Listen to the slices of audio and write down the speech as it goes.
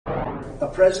A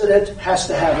president has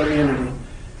to have immunity.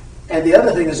 And the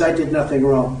other thing is I did nothing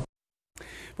wrong.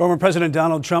 Former President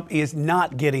Donald Trump is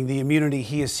not getting the immunity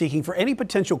he is seeking for any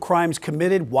potential crimes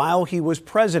committed while he was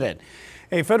president.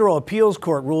 A federal appeals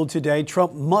court ruled today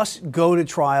Trump must go to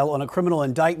trial on a criminal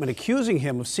indictment accusing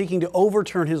him of seeking to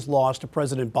overturn his loss to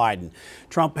President Biden.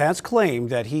 Trump has claimed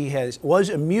that he was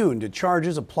immune to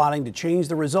charges of plotting to change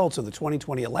the results of the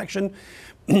 2020 election,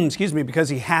 because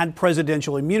he had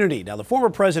presidential immunity. Now, the former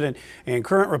president and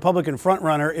current Republican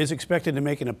frontrunner is expected to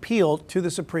make an appeal to the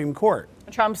Supreme Court.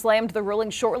 Trump slammed the ruling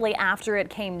shortly after it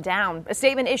came down. A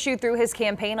statement issued through his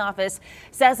campaign office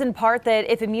says in part that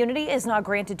if immunity is not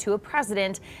granted to a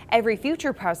president, every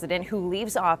future president who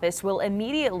leaves office will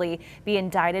immediately be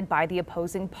indicted by the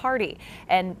opposing party,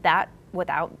 and that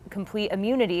without complete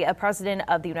immunity, a president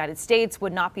of the United States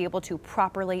would not be able to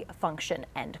properly function,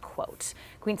 end quote.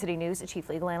 Queen City News chief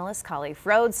legal analyst Khalif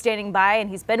Rhodes standing by, and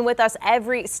he's been with us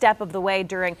every step of the way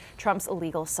during Trump's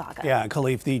legal saga. Yeah,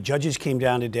 Khalif, the judges came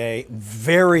down today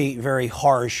very, very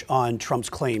harsh on Trump's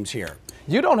claims here.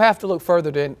 You don't have to look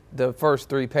further than the first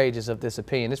 3 pages of this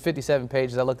opinion. It's 57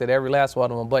 pages. I looked at every last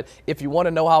one of them. But if you want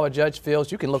to know how a judge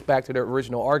feels, you can look back to their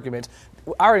original arguments.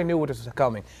 I already knew what was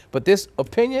coming. But this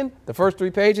opinion, the first 3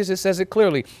 pages, it says it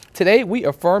clearly. Today, we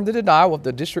affirm the denial of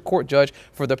the district court judge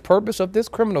for the purpose of this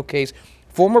criminal case.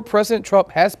 Former President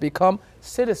Trump has become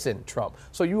Citizen Trump.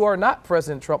 So you are not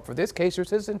President Trump for this case. You're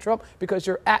Citizen Trump because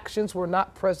your actions were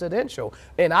not presidential.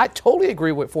 And I totally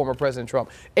agree with former President Trump.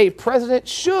 A president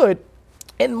should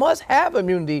and must have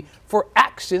immunity for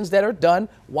actions that are done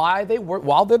while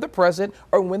they're the president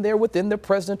or when they're within the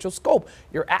presidential scope.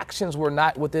 Your actions were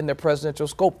not within the presidential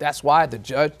scope. That's why the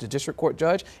district court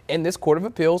judge in this court of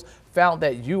appeals found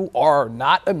that you are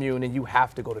not immune and you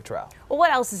have to go to trial. Well,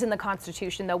 what else is in the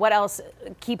Constitution, though? What else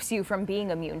keeps you from being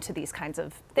immune to these kinds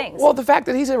of things? Well, the fact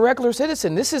that he's a regular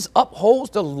citizen. This upholds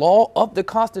the law of the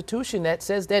Constitution that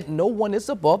says that no one is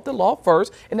above the law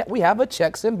first and that we have a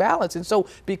checks and balance. And so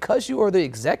because you are the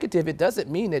executive, it doesn't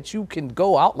mean that you can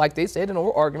go out, like they said in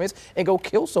oral arguments, and go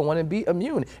kill someone and be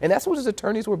immune. And that's what his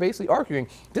attorneys were basically arguing.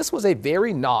 This was a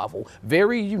very novel,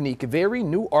 very unique, very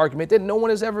new argument that no one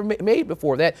has ever made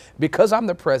before, that because I'm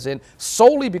the president,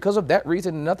 solely because of that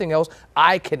reason and nothing else,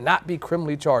 I cannot be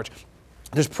criminally charged.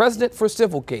 There's precedent for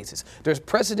civil cases. There's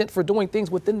precedent for doing things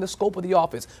within the scope of the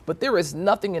office. But there is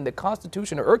nothing in the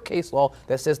Constitution or case law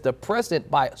that says the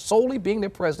president, by solely being the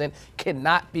president,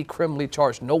 cannot be criminally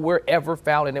charged. Nowhere ever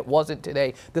found, and it wasn't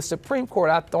today. The Supreme Court,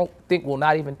 I don't think, will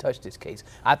not even touch this case.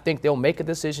 I think they'll make a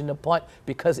decision to punt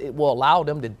because it will allow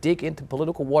them to dig into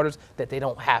political waters that they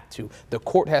don't have to. The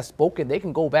court has spoken. They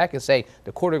can go back and say,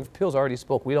 the Court of Appeals already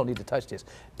spoke. We don't need to touch this.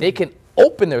 They can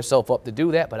open themselves up to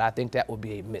do that, but I think that would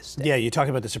be a mistake. Yeah, you talk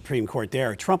about the Supreme Court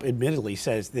there. Trump admittedly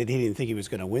says that he didn't think he was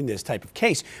going to win this type of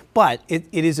case, but it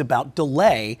is about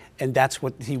delay, and that's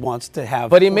what he wants to have.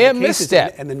 But he may have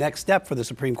misstepped. And the next step for the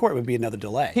Supreme Court would be another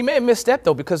delay. He may have misstepped,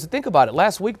 though, because think about it.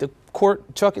 Last week, the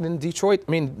court, Chuck, in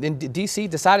D.C.,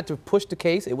 decided to push the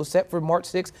case. It was set for March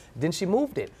 6th. Then she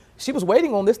moved it. She was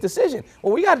waiting on this decision.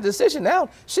 Well, we got a decision now.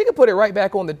 She could put it right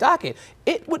back on the docket.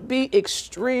 It would be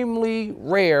extremely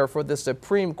rare for the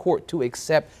Supreme Court to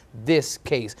accept this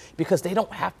case because they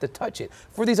don't have to touch it.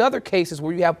 For these other cases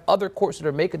where you have other courts that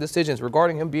are making decisions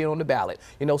regarding him being on the ballot,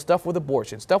 stuff with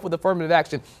abortion, stuff with affirmative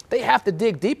action, they have to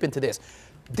dig deep into this.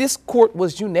 This court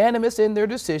was unanimous in their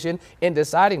decision in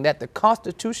deciding that the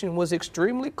Constitution was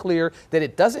extremely clear that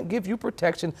it doesn't give you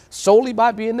protection solely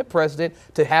by being the president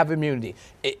to have immunity.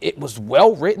 It was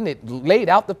well written. It laid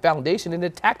out the foundation and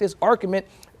attacked his argument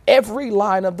every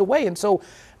line of the way. And so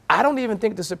I don't even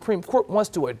think the Supreme Court wants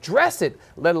to address it,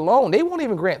 let alone they won't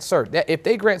even grant cert. If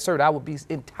they grant cert, I would be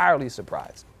entirely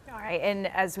surprised. All right, and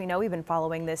as we know, we've been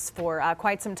following this for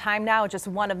quite some time now. Just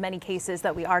one of many cases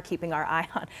that we are keeping our eye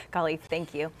on. Khalif,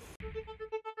 thank you.